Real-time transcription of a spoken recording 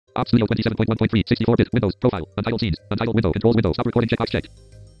Op Studio 27.1.3, 64-bit, Windows, Profile, Untitled Scenes, Untitled Window, Controls Window, Stop Recording Checkbox checked.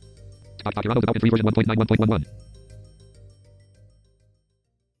 Bokurano Daibouken 3 version 1.9.1.11.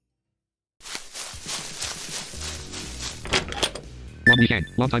 Long Weekend,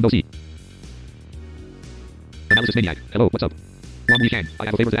 long time no see. Analysis Maniac, hello, what's up? Long Weekend, I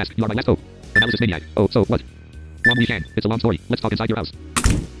have a favor to ask, you are my last hope. Analysis Maniac, oh, so, what? Long Weekend, it's a long story, let's talk inside your house.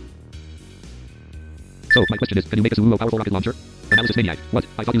 So, my question is, can you make a Zulu powerful rocket launcher? Analysis Maniac, what?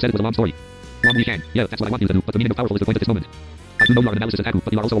 I thought you said it was a long story. Long Weekend, yeah, that's what I want you to do, but the meaning of powerful is the point at this moment. I do know you are an analysis attack,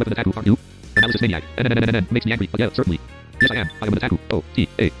 but you are also a weapon attack, aren't you? Analysis Maniac, makes me angry, but yeah, certainly. Yes, I am an attack,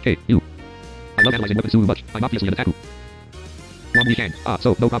 O-T-A-K-U. I love analyzing weapons so much, I'm obviously an attack. Long Weekend,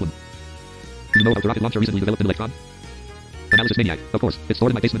 so, no problem. Do you know how the rocket launcher recently developed an electron? Analysis Maniac, of course, it's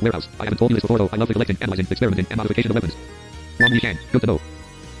stored in my basement warehouse. I haven't told you this before though, I love the collecting, analyzing, experimenting, and modification of weapons. Long Weekend, good to know.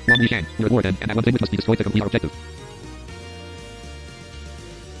 Long Weekend, we're at war then, and that one thing which must be destroyed to complete our objective.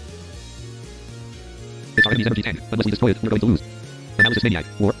 It's our enemy's energy tank. Unless we destroy it, we're going to lose. Analysis Maniac,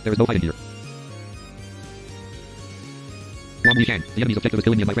 war, there is no fighting here. Long Weekend, the enemy's objective is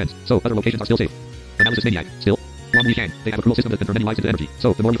killing me and my friends, so other locations are still safe. Analysis Maniac, still. Long Weekend, they have a cruel system that can turn many lives into energy,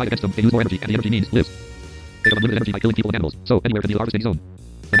 so the more we fight against them, they use more energy, and the energy means live. They have unlimited energy by killing people and animals, so anywhere can be a harvest zone.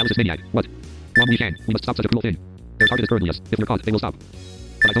 Analysis Maniac, what? Long Weekend, we must stop such a cruel thing. Their target is currently us. If we're caught, they will stop.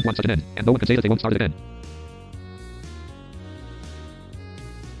 But I don't want such an end, and no one can say that they won't start it again.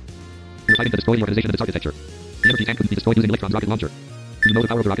 We're fighting to destroy the organization and its architecture. The energy tank couldn't be destroyed using Electron's rocket launcher. Do you know the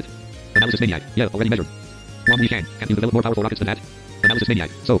power of the rocket? Analysis Maniac, yeah, already measured. Long Weekend, can you develop more powerful rockets than that? Analysis Maniac,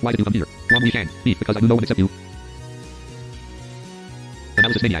 so why did you come here? Long Weekend, me, because I do no one except you.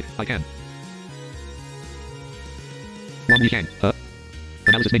 Analysis Maniac, I can. Long Weekend,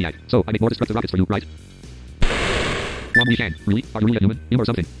 Analysis Maniac, so I make more destructive rockets for you, right? Long Weekend, really? Are you really a human? You or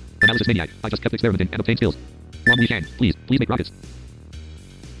something? Analysis Maniac, I just kept experimenting and obtained skills. Long Weekend, please make rockets.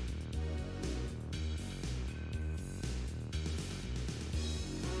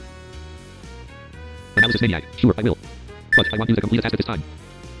 Analysis Maniac, sure, I will. But I want you to complete a task at this time.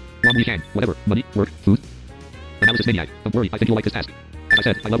 Long Weekend, whatever, money, work, food. Analysis Maniac, don't worry, I think you'll like this task. As I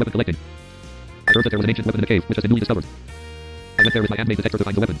said, I love weapon collecting. I heard that there was an ancient weapon in the cave, which has been newly discovered. I went there with my handmade detector to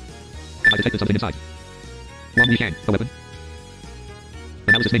find the weapon. And I detected something inside. Long Weekend, a weapon?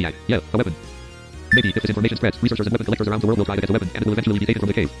 Analysis Maniac, yeah, a weapon. Maybe if this information spreads, researchers and weapon collectors around the world will try to get the weapon, and it will eventually be taken from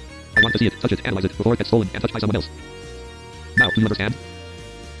the cave. I want to see it, touch it, analyze it, before it gets stolen and touched by someone else. Now, do you understand?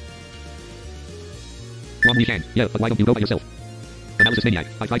 Long Weekend, yeah, but why don't you go by yourself? Analysis Maniac,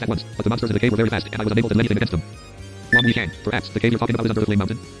 I tried that once, but the monsters in the cave were very fast, and I was unable to do anything against them. Long Weekend, perhaps the cave you're talking about is under the Flame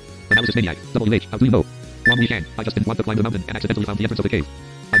Mountain? Analysis Maniac, WH, how do you know? Long Weekend, I just didn't want to climb the mountain and accidentally found the entrance of the cave.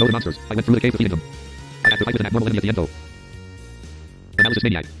 I know the monsters, I went through the cave defeating them. I had to fight with an abnormal enemy at the end though. Analysis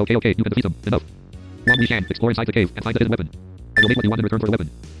Maniac, okay, you can defeat them, enough. Long Weekend, explore inside the cave and find a hidden weapon. I will make what you want in return for the weapon.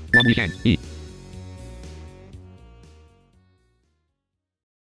 Long Weekend, E.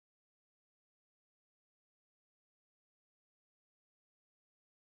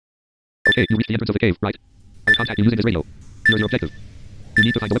 Okay, you reached the entrance of the cave, right? I will contact you using this radio. Here's your objective. You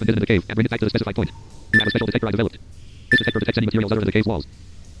need to find the weapon hidden in the cave and bring it back to the specified point. You have a special detector I developed. This detector detects any materials other than the cave's walls.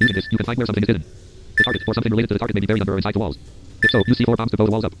 Using this, you can find where something is hidden. The target or something related to the target may be buried under or inside the walls. If so, use C4 bombs to blow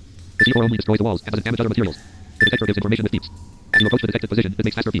the walls up. The C4 only destroys the walls and doesn't damage other materials. The detector gives information with beeps. As you approach the detected position, it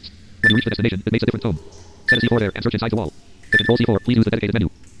makes faster beeps. When you reach the destination, it makes a different tone. Set a C4 there and search inside the wall. To control C4, please use the dedicated menu.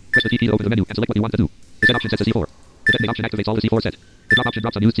 Press the T key to open the menu and select what you want to do. The set option sets a C4. The detonate option activates all the C4 set. The drop option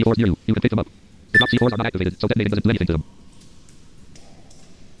drops unused C4s near you. You can pick them up. The drop C4s are not activated, so detonating doesn't do anything to them.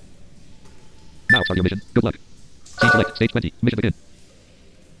 Now start your mission. Good luck. Scene select. Stage 20. Mission begin.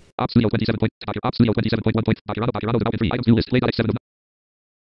 Op Studio 27. Op Studio 27.1. Bokurano Daibouken 3. Items new list. Play.x7 of...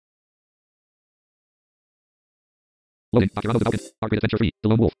 Loading. Bokurano Daibouken. Arcade Adventure 3. The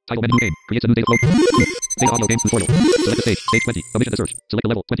Lone Wolf. Title menu game. Creates a new data flow. Data audio games tutorial. Select the stage. Stage 20. Omission to search. Select the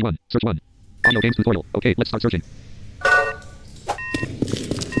level. 21. Search 1. Audio games tutorial. Okay, let's start searching.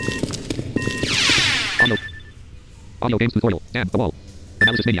 Audio games tutorial. Damn, the wall.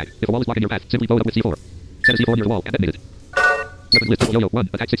 Analysis Maniac. If a wall is blocking your path, simply blow it up with C4. Set a C4 near the wall and detonate it. Weapons list. Triple yo-yo 1.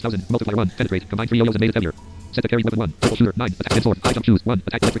 Attack 6000. Multiplier 1. Penetrate. Combine 3 yo-yos and made it heavier. Set to carry weapon 1. Triple shooter 9. Attack mid sword. High jump shoes 1.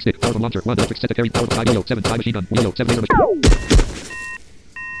 Attack electric stick. Power bomb launcher 1. Electric set to carry power 5 yo-yo 7. 5 machine gun. Yo-yo 7 laser machine.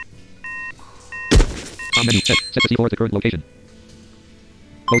 On menu. Set the C4 at the current location.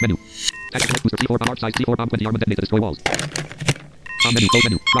 Close menu. Attack select booster C4 bomb arc size C4 bomb 20 armament detonate to destroy walls. On menu. Close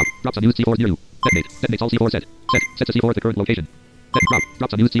menu. Drop. Drops unused C4 near you. Detonate. Detonates all C4 set. Sets the C4 at the current location. Then drop.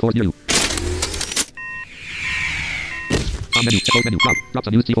 Drops unused C4 near you. On menu. Close menu. Drop. Drops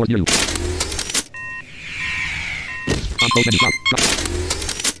unused C4 near you. On close menu. Drop.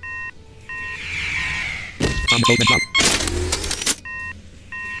 On close menu. Drop.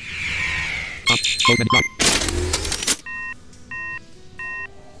 Close menu drop.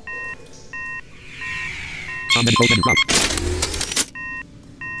 On menu close menu drop.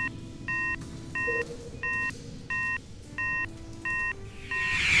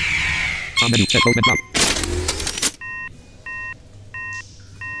 On menu set close menu drop.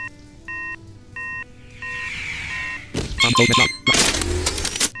 On close menu drop.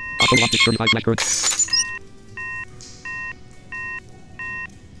 Auto optic 35 flash current.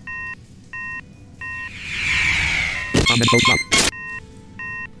 On menu close drop.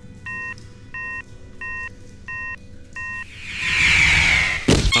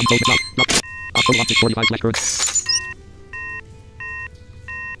 On close drop. Drop. Auto optic 45 flash current.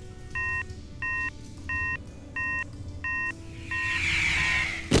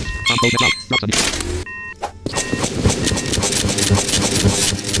 On close drop. Drop sunny.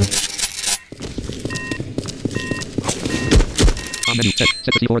 On menu set.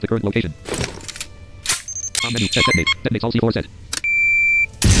 Set the C4 at the current location. On menu set detonate. Detonates all C4 set.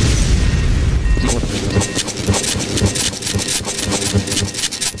 C4.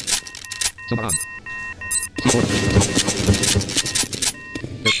 Sonar on. C4.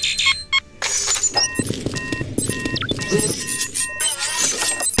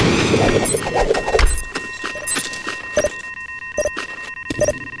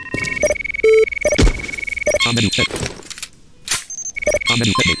 On menu set. On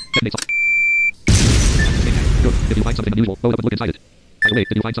menu detonate. Detonates all. Good. If you find something unusual, go up and look inside it. By the way,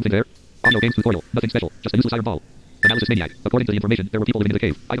 did you find something there? Audio games tutorial. Nothing special. Just a useless iron ball. Analysis maniac. According to the information, there were people living in the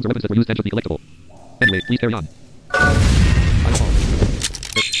cave. Items or weapons that were used then should be collectible. Anyway, please carry on. Iron ball.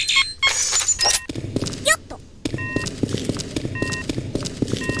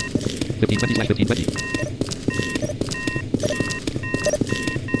 1520/1520.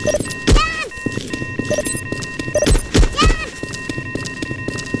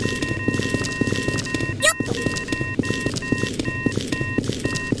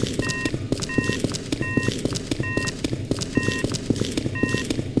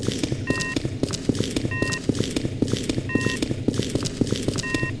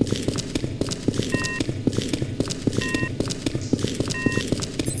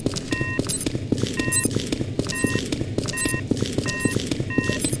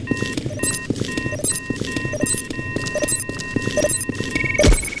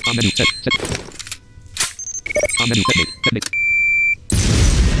 On menu set. Set. On menu detonate. Detonate.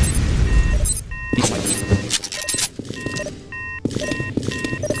 Piece of light.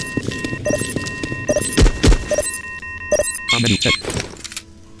 On menu set.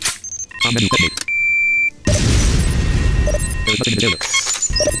 On menu detonate. There is nothing in the area.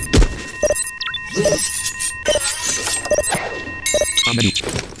 On menu.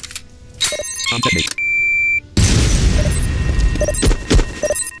 On detonate.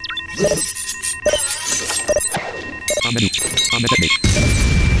 On menu. On detonate.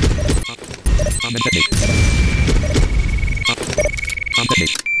 On detonate. On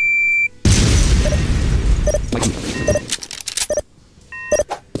detonate. Like you.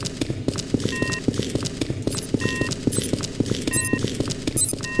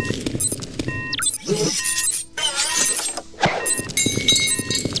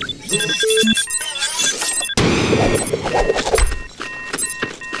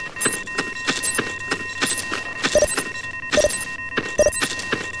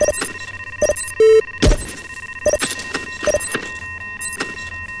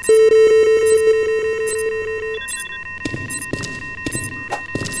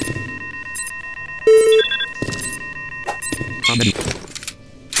 On menu.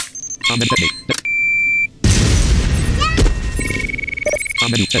 On menu detonate. On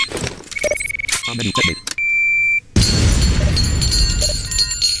menu set. On menu detonate.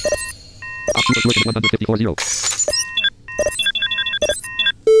 Option was working 154.0.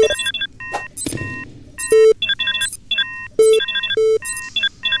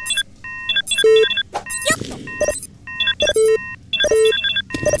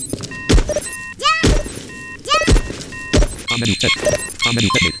 On menu set. On menu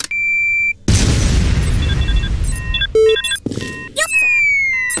detonate.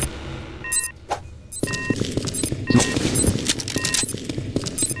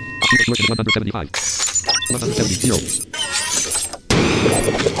 Option was working 175. 170.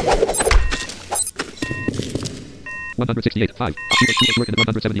 168. 5. Option was working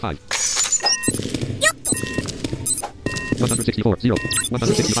 175. 164. 0.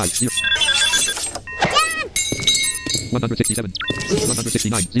 165. 0. 167.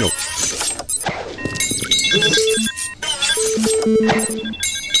 169. 0.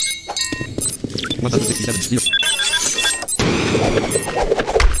 167. 0.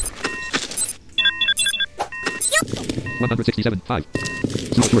 167, 5.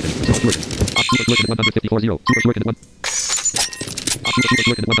 Super shuriken, super shuriken. Op super shuriken 154, 0. Super shuriken 1. Op super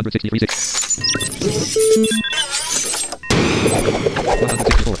shuriken 163, 6.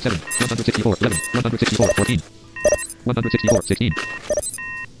 164, 7. 164, 11. 164, 14. 164, 16.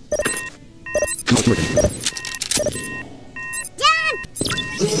 Super shuriken.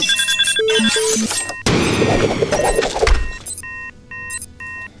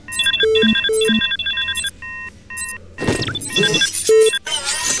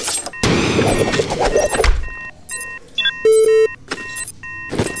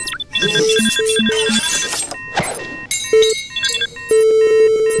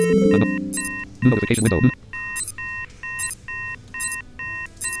 New notification window.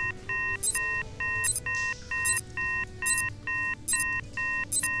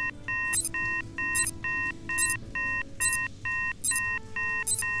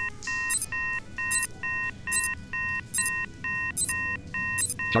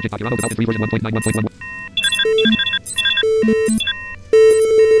 Charging Bokurano development 3 version 1.9 1.1.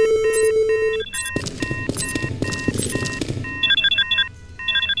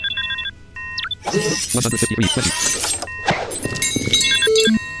 153, 20.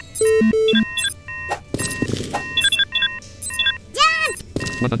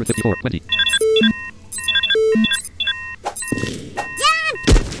 154, 20.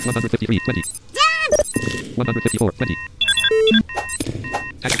 153, 20. 154, 20.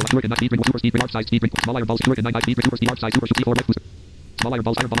 Tactical shuriken 9 speed ring super speed ring arc size speed ring small iron balls shuriken 9 speed ring super speed arc size super shoot 4 red booster. Small iron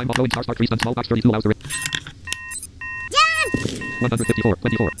balls iron bomb glowing star spark 3 stun small box 32 allows the 154,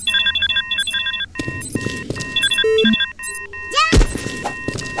 24.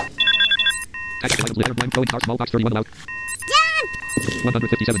 11 blind glowing star small box 31 allowed.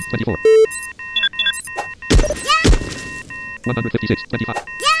 157, 24. 156, 25.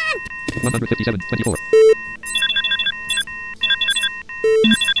 157, 24.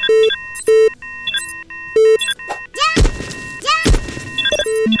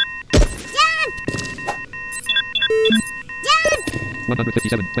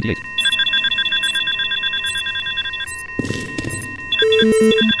 157, 28.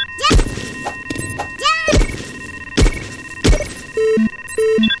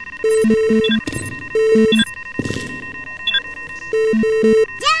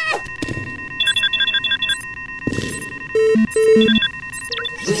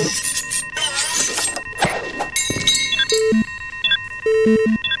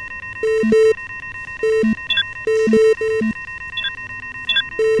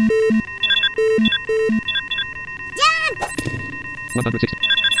 160.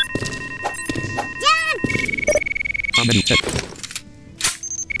 On menu, check.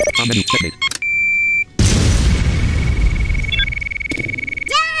 On menu, checkmate.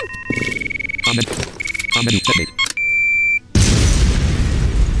 On menu, checkmate.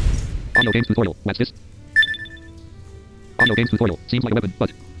 Audio games tutorial. What's this? Audio games tutorial. Seems like a weapon,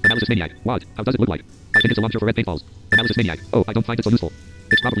 but analysis maniac. What? How does it look like? I think it's a launcher for red paintballs. Analysis maniac. Oh, I don't find it so useful.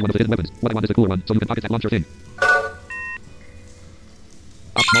 It's probably one of the hidden weapons. What I want is a cooler one, so you can pocket that launcher thing.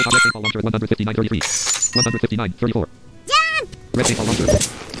 Small red paintball launcher at 159.33. 159.34. Red paintball launcher.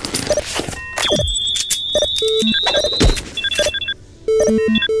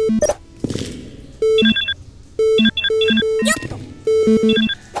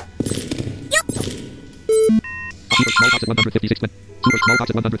 Super small box at 156. Super small box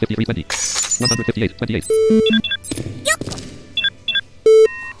at 153.20. 158.28.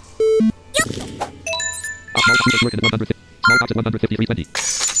 Small box super at 150. Small box at 153.20.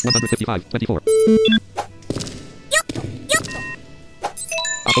 155.24.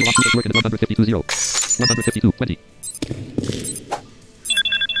 Apple Watch Super at 152.0. 152.20.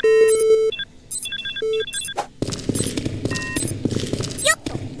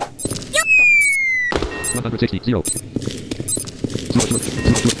 160.0.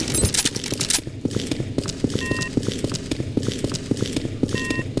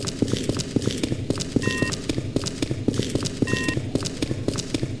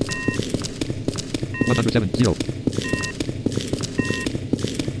 107.0.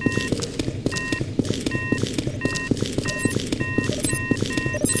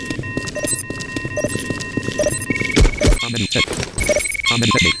 On menu check. On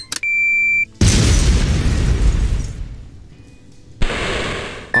menu checkmate.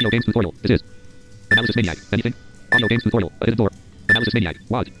 Audio games tutorial. This is Analysis Maniac. Anything? Audio games tutorial. A hidden door. Analysis Maniac.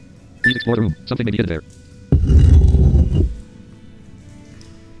 What? Please explore the room. Something may be hidden there.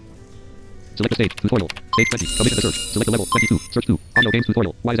 Select the stage. Tutorial. Stage 20. Commission the search. Select the level. 22. Search 2. Audio games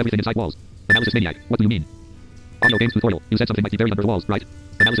tutorial. Why is everything inside walls? Analysis Maniac. What do you mean? Audio games tutorial. You said something might be buried under walls, right?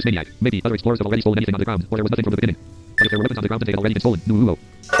 Analysis Maniac. Maybe other explorers have already stolen anything on the ground, or there was nothing from the beginning. But if there were weapons on the ground and they had already been stolen, no uo.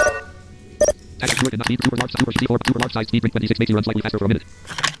 Tactics Stuart cannot speed super large size speed ring 26 makes you run slightly faster for a minute.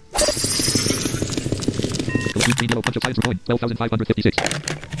 Collecting green yellow punch of science for coin, 12,556.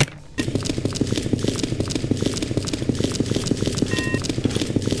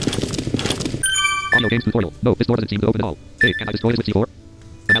 Audio games tutorial. No, this door doesn't seem to open at all. Hey, can I destroy this with C4?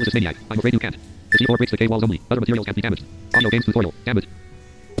 Analysis maniac. I'm afraid you can't. The C4 breaks the K walls only. Other materials can't be damaged. Audio games tutorial. Damn it.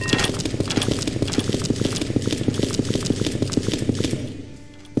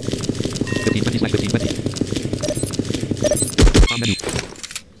 1520/1520. On menu.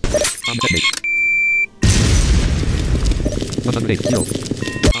 On the checkmate. 108. 0.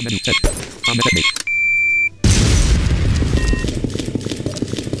 On menu. Set. On the checkmate.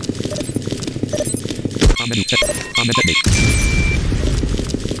 On menu. Set. On the checkmate.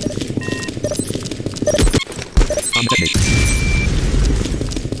 On the checkmate.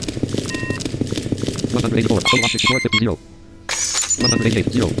 184. Total loss 6450. 0.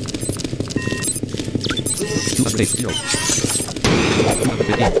 188. 0. 208. 0.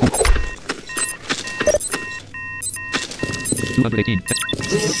 215. 218.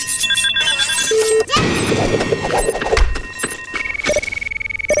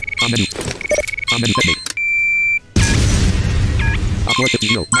 On menu. On menu checkmate. Outdoor 50.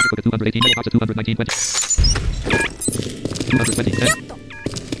 0. Magic with 218. Yellow box at 219. 20. 220. 10.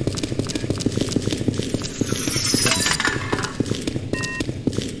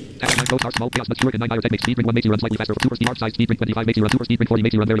 Both are small chaos but Stuart and 9 higher tech makes speed ring 1 makes you run slightly faster. Super speed large size speed ring 25 makes you run super speed ring 40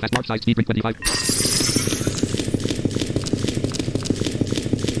 makes you run very fast. Large size speed ring 25.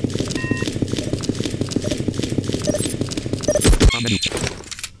 On menu.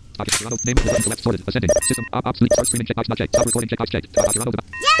 Bokurano name to left sorted. Ascending. System op sleep start streaming checkbox not checked. Stop recording checkbox checked. Bokurano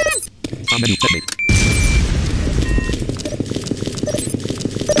on menu checkmate.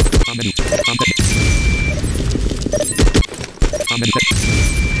 On menu. On checkmate. On menu check.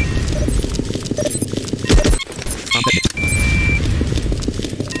 On checkmate.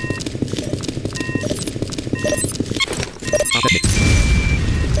 On checkmate.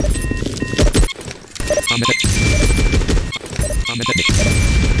 On the check. On the checkmate.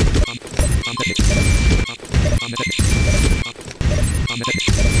 On checkmate. On the checkmate. On the checkmate.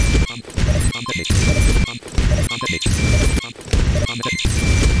 On checkmate. On checkmate. On the checkmate.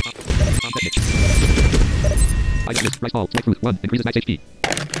 On checkmate. I got this. Rice ball. Like fruit. 1. Increases max HP.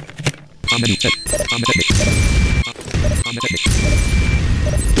 On menu. Set. On the checkmate. On the checkmate.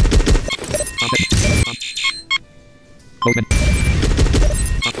 On checkmate. Close menu.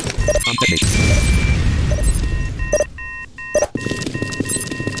 On checkmate.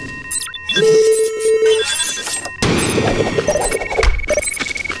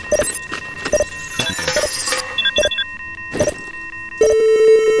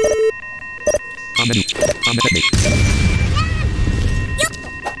 On menu. On the checkmate.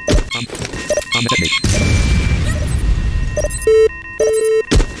 On the checkmate.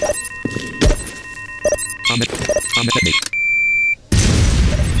 On the checkmate.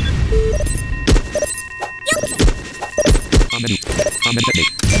 On menu. On the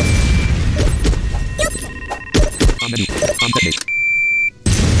checkmate. On menu. On checkmate.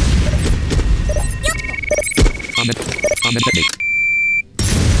 On the checkmate.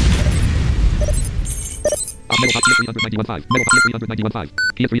 Metal box 391.5. Metal box 391.5.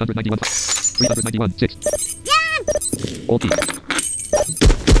 Kia 391.5. 391. 6. All key.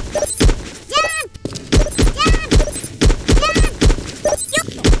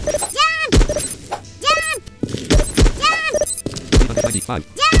 Five.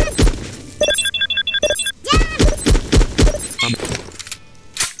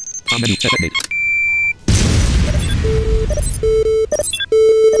 On menu. Checkmate.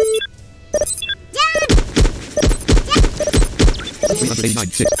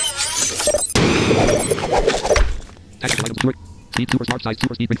 $389.6. Tactical items Stuart. Speed super smart size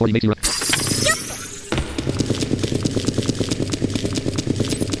super speed ring 40 makes you run.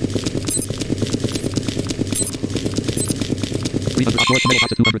 Outdoor metal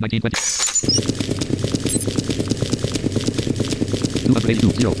box at 219. 20.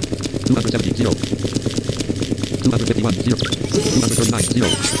 282. 0. 270. 0. 251. 0. 239. 0.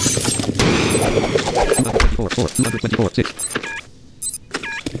 224. 4. 224. 6.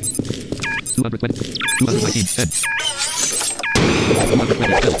 220. 219. 10.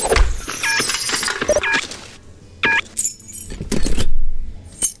 220. 12.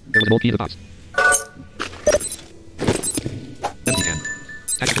 There was an old key in the box. Empty can.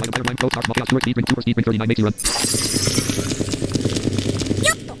 Tactical item Iron Code Star Small Chaos Stuart Speed Ring Super Speed Ring 39 makes you run.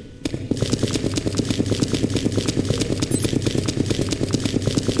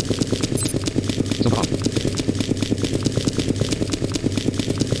 Sofa off.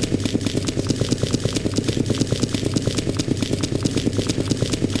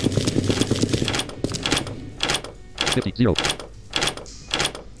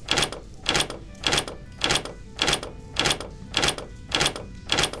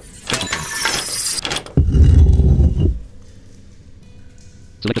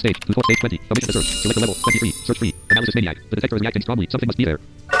 stage. Tutorial stage 20. Omission to search. Select the level. 23. Search free. Analysis maniac. The detector is reacting strongly. Something must be there.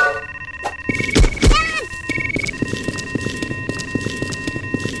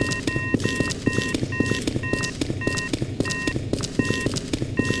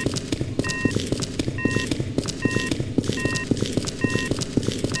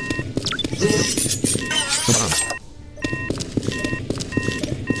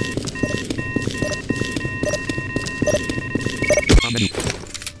 Menu.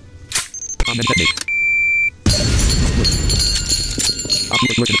 Menu technique.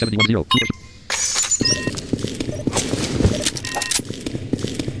 Option version 710.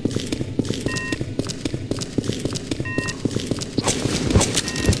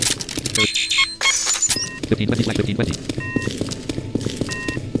 Search. 1520/1520.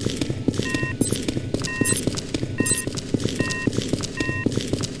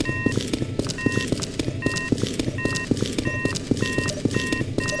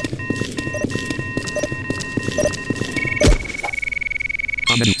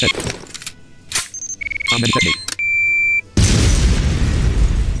 Menu set. Menu technique.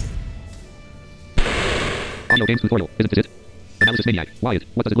 Audio games tutorial. Isn't this it? Analysis maniac. Why it?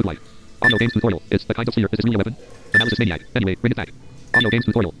 What does it look like? Audio games tutorial. It's the kind of sphere. Is this really a weapon? Analysis maniac. Anyway, bring it back. Audio games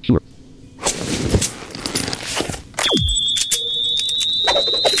tutorial. Sure.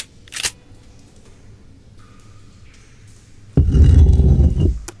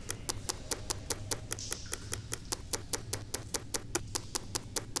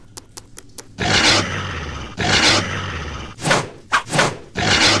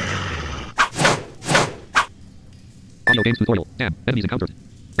 Audio games tutorial. Damn, enemies encountered.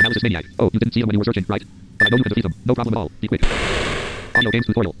 Analysis maniac. Oh, you didn't see them when you were searching, right? But I know you can defeat them. No problem at all. Be quick. Audio games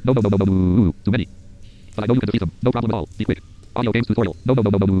tutorial. No. Too many. But I know you can defeat them. No problem at all. Be quick. Audio games tutorial. No.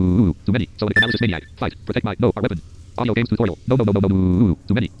 Too many. So analysis maniac. Fight. Protect my. No, our weapon. Audio games tutorial. No.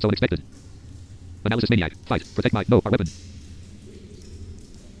 Too many. So unexpected. Analysis maniac. Fight. Protect my. No, our weapon.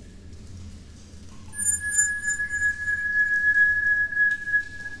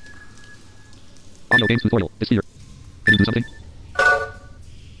 Audio games tutorial. It's here. Can you do something?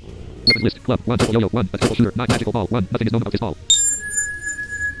 Weapon list. Club. 1. Purple yo-yo. 1. A triple shooter. 9. Magical ball. 1. Nothing is known about this ball.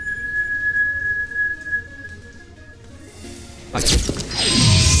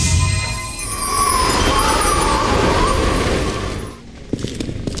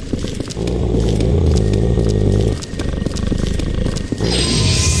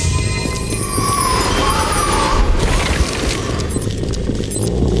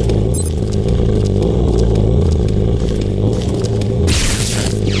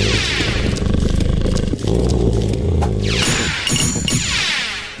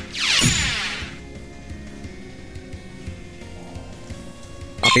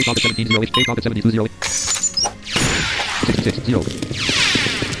 Case August 17-0. Case August 72-0. 66-0.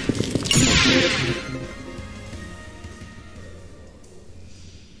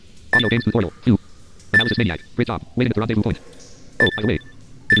 Audio games tutorial. 2. Analysis maniac. Great job. Waiting at the rendezvous point. Oh, by the way.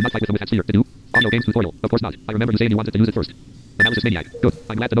 Did you not fight with them with that sphere, did you? Audio games tutorial. Of course not. I remember you saying you wanted to use it first. Analysis maniac. Good.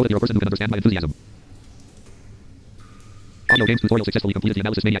 I'm glad to know that you're a person who can understand my enthusiasm. Audio games tutorial successfully completed the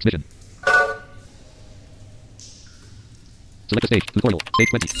analysis maniac's mission. Select the stage. Tutorial. Stage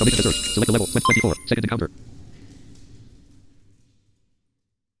 20. Submission to search. Select the level. 24. Second encounter.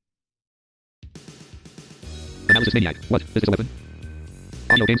 Analysis maniac. What? Is this a weapon?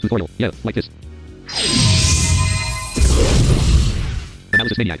 Audio games tutorial. Yeah, like this.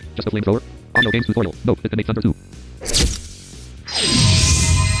 Analysis maniac. Just a flamethrower. Audio games tutorial. No, it can make thunder too.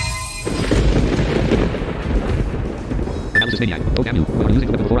 Analysis maniac. Oh damn you. Why are you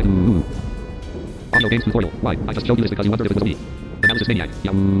using the weapon before I do? Audio games tutorial. Why? I just showed you this because you wondered if it was me. Analysis maniac.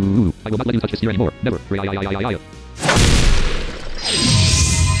 Yahoo! I will not let you touch this sphere anymore. Never.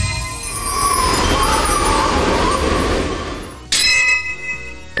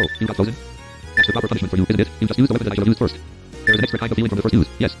 Oh, you got frozen? That's the proper punishment for you, isn't it? You just used the weapon that I should have used first. There is an extra kind of feeling from the first use.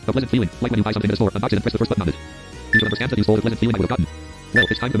 Yes, a pleasant feeling. Like when you buy something in a store, unbox it and press the first button on it. You should understand that you stole the pleasant feeling I would have gotten. Well,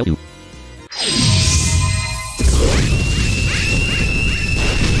 it's time to melt you.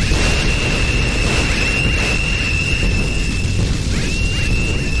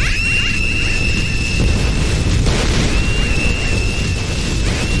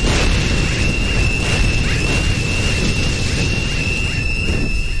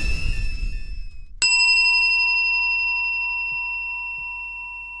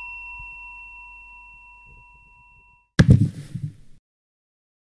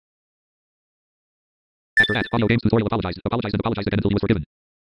 After that, audio games tutorial apologized again until he was forgiven.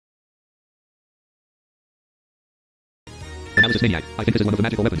 Analysis maniac. I think this is one of the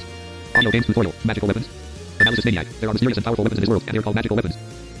magical weapons. Audio games tutorial. Magical weapons. Analysis maniac. There are mysterious and powerful weapons in this world, and they're called magical weapons.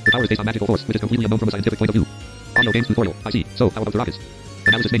 The power is based on magical force, which is completely unknown from a scientific point of view. Audio games tutorial. I see. So, how about the rockets?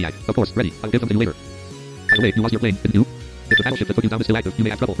 Analysis maniac. Of course, ready. I'll give them to you later. By the way, you lost your plane, didn't you? If the battleship that took you down is still active, you may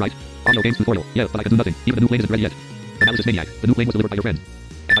have trouble, right? Audio games tutorial. Yeah, but I can do nothing. Even the new plane isn't ready yet. Analysis maniac. The new plane was delivered by your friend.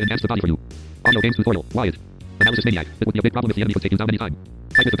 And I enhanced the body for you. Audio games tutorial. Wyatt. Analysis maniac. It would be a big problem if the enemy could take you down any time.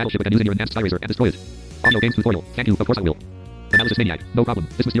 Fight with the battleship again using your enhanced Skyrazer and destroy it. Audio games tutorial. Thank you. Of course I will. Analysis maniac. No problem.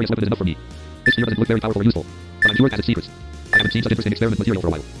 This mysterious weapon is enough for me. This sphere doesn't look very powerful or useful, but I'm sure it has its secrets. I haven't seen such interesting experiment material for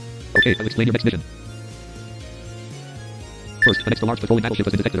a while. Okay, I'll explain your next mission. First, the next large patrolling battleship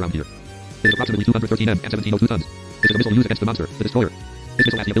has been detected around here. It is approximately 213 m and 1702 tons. This is a missile used against the monster, the destroyer. This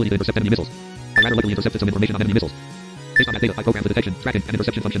missile has the ability to intercept enemy missiles. I rather luckily intercepted some information on enemy missiles. Based on that data, I programmed the detection, tracking, and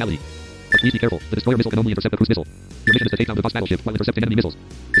interception functionality. But please be careful, the destroyer missile can only intercept the cruise missile. Your mission is to take down the boss battleship while intercepting enemy missiles.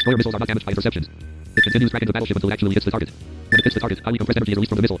 Destroyer missiles are not damaged by interceptions. It continues tracking the battleship until it actually hits the target. When it hits the target, highly compressed energy is released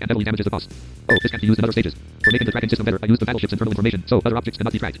from the missile and heavily damages the boss. Oh, this can be used in other stages. For making the tracking system better, I used the battleship's internal information, so other objects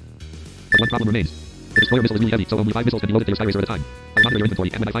cannot be tracked. But one problem remains. The destroyer missile is really heavy, so only 5 missiles can be loaded to your Skyrazer at a time. I'll monitor your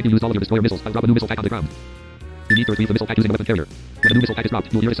inventory, and when I find you used all of your destroyer missiles, I'll drop a new missile pack on the ground. You need to retrieve the missile pack using a weapon carrier. When a new missile pack is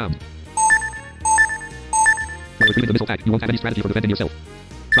dropped, you'll hear a sound. While retrieving the missile pack, you won't have any strategy for defending yourself.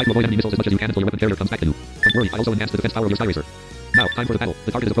 Try to avoid enemy missiles as much as you can until your weapon carrier comes back to you. Don't worry, I also enhanced the defense power of your Skyrazer. Now, time for the battle.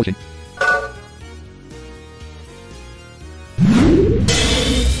 The target is approaching.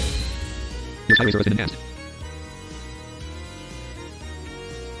 Your Skyrazer has been enhanced.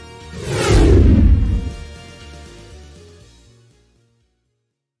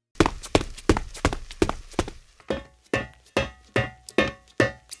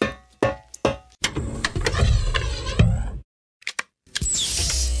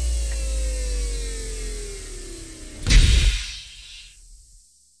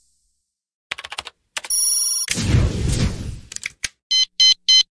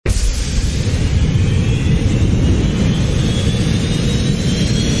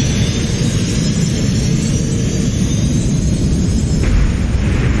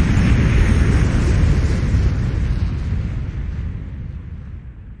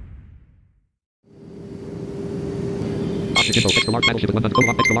 Info, extra large battleship with 100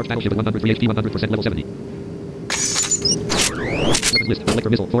 co-op, extra large battleship with 103 HP, 100% level 70. Weapons list, electro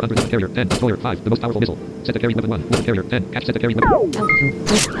missile, 400 weapon carrier, 10, destroyer, 5, the most powerful missile. Set to carry weapon 1, weapon carrier, 10, catch set to carry weapon. Altitude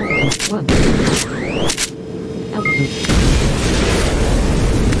 1. Altitude.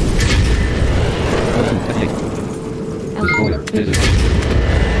 28. Destroyer, visit.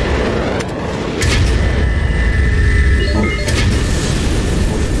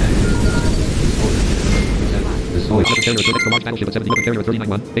 Weapon carrier with extra large battleship at 70, weapon carrier at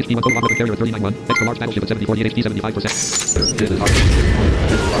 39.1, HP 1 co-op, weapon carrier at 39.1, extra large battleship at 70, 48 HP, 75%. Hit the target.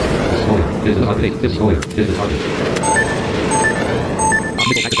 Destroyer, hit the target. Destroyer, hit the target.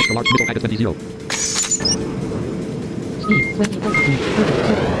 Missile packet, extra large, missile packet 20, 0. Speed 20, altitude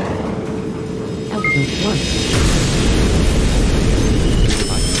 37. Altitude 1.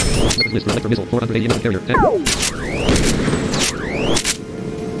 Weapons list, electro missile, 480, weapon carrier, 10.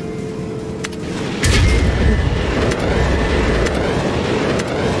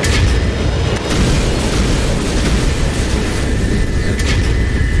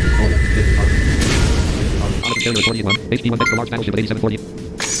 Carrier 41, HP 1 extra large battleship at 8740.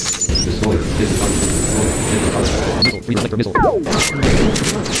 Destroyer, hit the target. Missile, 3 electro missile.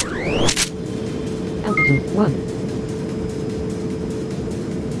 Altitude 1.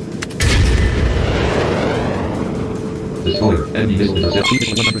 Destroyer, enemy missile intercept. Cruise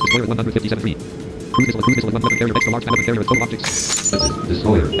missile at 100, destroyer at 157.3. Cruise missile at 1 weapon carrier, extra large weapon carrier with total objects.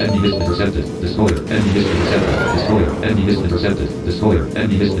 Destroyer, enemy missile intercepted. Destroyer, enemy missile intercepted. Destroyer, enemy missile intercepted. Destroyer,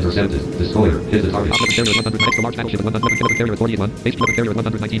 enemy missile intercepted. Destroyer, hit the target. Weapon carrier at 100, extra large battleship at 100, weapon carrier at 48.1. HP weapon carrier at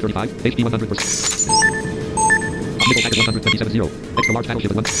 119.35. HP 100%. Missile packet 127.0. Extra large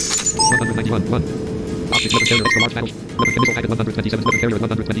battleship at 191.1. Object weapon carrier, extra large battleship. Missile packet 127. Weapon carrier at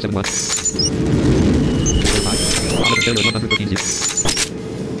 127.1. Weapon carrier at 113.0.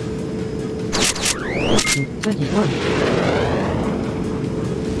 21.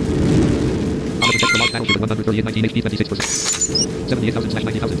 Extra large battleship at 138, 19 HP, 26%.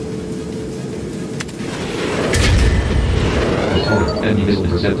 78,000/90,000. Destroyer, enemy missile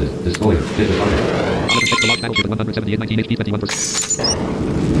intercepted. Destroyer, hit the target. Extra large battleship at 178, 19 HP, 21%.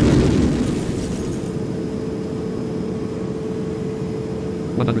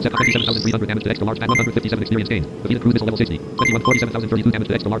 $127,300 damage to extra large, 157 experience gained. Defeated cruise missile level 60. 21, 47,032 damage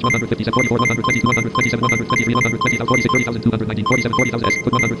to extra large, 157, 44, 122, 127, 123, 120, 46, 30,219, 47, 40,000 S.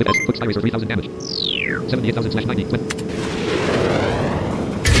 Foot 105 S. Foot Skyrazer 3,000 damage. 78,000/90.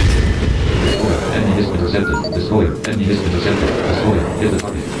 Enemy missile intercepted. Destroyer, enemy missile intercepted. Destroyer, hit the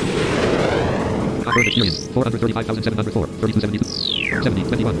target. Current experience, 435,704, 3272, 70,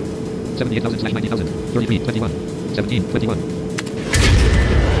 21, 78,000 slash 90,000, 33, 21, 17, 21.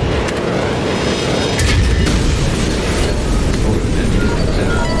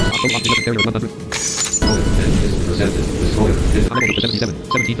 Carrier 100. Honorable 77,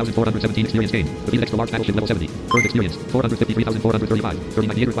 17,417 experience gained. Defeated extra large battleship level 70. Current experience, 453,435.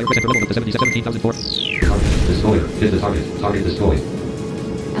 39 required level of the 17,004. Destroyer, hit the target. Target destroyed.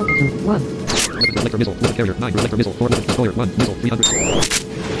 Altitude 1. Electro missile, 1 carrier, 9 electro missile, 4 destroyer, 1 missile, 300.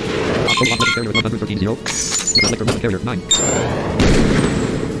 Electro carrier 113 0. Electro missile carrier 9.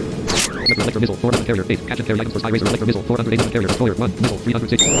 Electro missile 400 carrier 8. Catch and carry items for Sky Racer. Electro missile 408 carrier destroyer 1 missile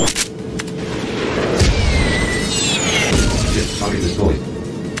 306. Target destroyed.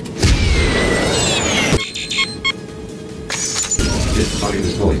 Target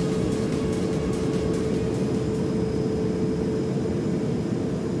destroyed.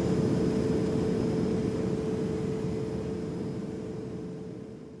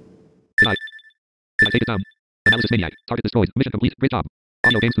 Did I take it down? Analysis maniac. Target destroyed. Mission complete. Great job.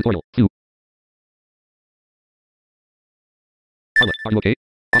 Audio games tutorial. 2. Carla, are you okay?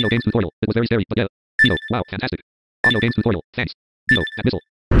 Audio games tutorial. It was very scary, but yeah. Dio, wow, fantastic. Audio games tutorial. Thanks. Dio, that missile.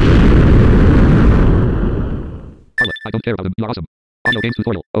 Carla, I don't care about him. You are awesome. Audio games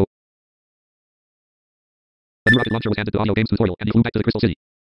tutorial. Oh. The new rocket launcher was handed to audio games tutorial, and he flew back to the Crystal City.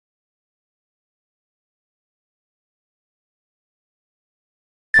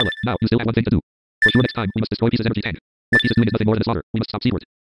 Carla, now you still have one thing to do. For sure next time, we must destroy Piece's energy tank. What Piece is doing is nothing more than a slaughter. We must stop Seaward.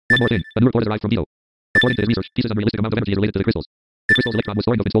 One more thing. A new report has arrived from Dio. According to his research, Piece's unrealistic amount of energy is related to the crystals. The crystal's electron was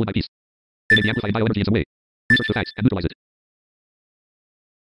storing has been stolen by Piece. They may be amplifying bioenergy in some way. Research the facts and neutralize it.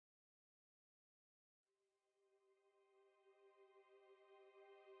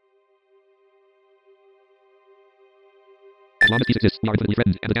 As long as Piece exists, we are infinitely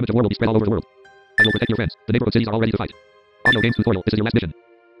threatened, and the damage of war will be spread all over the world. I will protect your friends. The neighborhood cities are all ready to fight. Audio games tutorial. This is your last mission.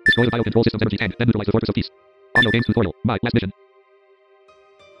 Destroy the biocontrol system's energy tank, then neutralize the fortress of Peace. Audio games tutorial. My last mission.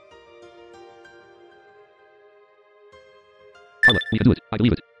 Carla, we can do it. I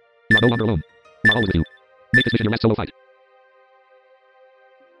believe it. You are no longer alone. We are always with you. Make this mission your last solo fight.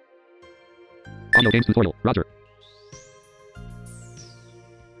 Audio games tutorial. Roger.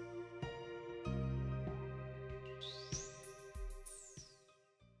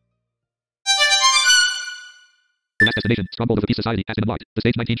 The last destination, Stronghold of the Peace Society, has been unlocked. The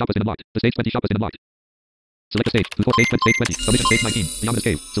stage 19 shop has been unlocked. The stage 20 shop has been unlocked. Select a stage. Before stage 20. Submission stage 19. Beyond this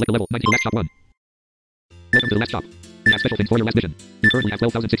cave. Select the level. 19 last shop 1. Welcome to the last shop. We have special things for your last mission. You currently have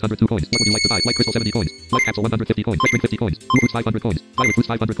 12,602 coins. What would you like to buy? Light crystal 70 coins. Light capsule 150 coins. Fresh drink 50 coins. Blue fruits 500 coins. Violet fruits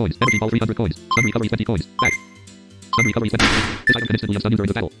 500 coins. Energy ball 300 coins. Sun recovery 20 coins. Back. Sun recovery 20. This item can instantly unstun you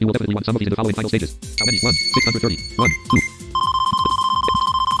during the battle. You will definitely want some of these in the following final stages. How many? 1. 630. 1. 2.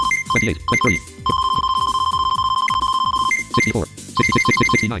 28. 30. 64, 66,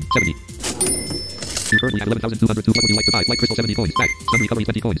 69, 70. You currently have 11,202. What would you like to buy? Light crystal 70 coins. Back. Sun recovery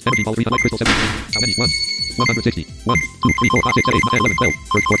 20 coins. Energy ball 3. Light crystal 70. How many? 1. 160. 1, 2, 3, 4, 5, 6, 7, 8, 9, 11, 12,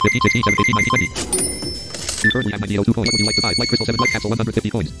 13, 14, 15, 16, 17, 18, 19, 20. You currently have 902 coins. What would you like to buy? Light crystal 7. Light capsule 150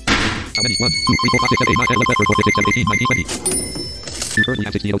 coins. How many? 1, 2, 3, 4, 5, 6, 7, 8, 9, 10, 11, 12, 13, 14, 15, 16, 17, 18, 19, 20. You currently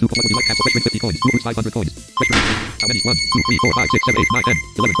have 6802 coins. What would you like? Capsule fresh drink 50 coins. Blue fruits 500 coins. Fresh drink. How many? 1, 2, 3, 4, 5, 6, 7, 8, 9, 10,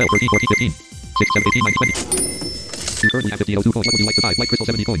 11, 12, 13, 14, 15, 16, 17, 18, 19, 20. You currently have 5802 coins. What would you like to buy? Light crystal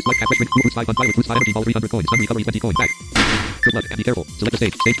 70 coins. Light cap fresh drink. Blue fruits 500. Violet fruits 5. Energy ball 300 coins. Sun recovery 20 coins. Back. Good luck and be careful. Select the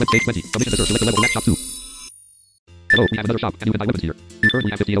stage. Stage 20. Submission the search. Select the level. Last shop 2. Hello, we have another shop, and you can buy weapons here. You currently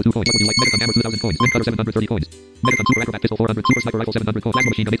have 5802 coins. What would you like? Megacon hammer 2000 coins. Wind cutter 730 coins. Megacon super acrobat pistol 400. Super sniper rifle 700 coins.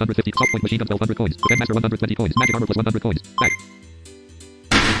 Plasma machine gun 850. Soft point machine gun 1200 coins. Defense master 120 coins. Magic armor plus 100 coins. Back.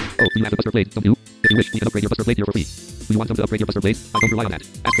 Oh, you have the buster blade, don't you? If you wish, we can upgrade your buster blade here for free. Do you want them to upgrade your buster blade? I don't rely on that.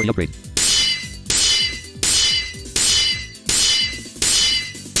 Ask for the upgrade.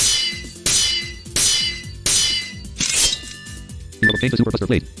 You will obtain the super buster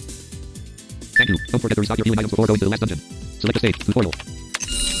blade. Thank you. Don't forget to restock your healing items before going to the last dungeon. Select a stage. Tutorial.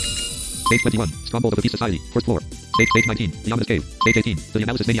 Stage 21. Stronghold of the Peace Society. First floor. Stage 19. Beyond this cave. Stage 18. The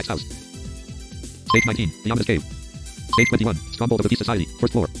analysis maniac's house. Stage 19. Beyond this cave. Stage 21. Stronghold of the Peace Society.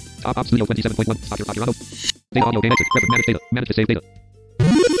 First floor. Top Studio 27.1. Bokurano. Data audio game exit. Preference manage data. Manage to save data.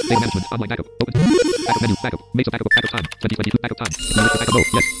 Data management. Online backup. Open. Backup menu. Backup. Make a backup. Backup time. 2022. Backup time. Backup mode.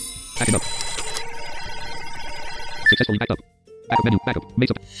 Yes. Backing up. Successfully backed up. Backup menu. Backup. Make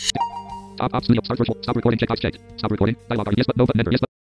a Top Studio. Start virtual. Stop recording. Checkbox checked. Stop recording. Dialog. Yes but no button. Enter. Yes but.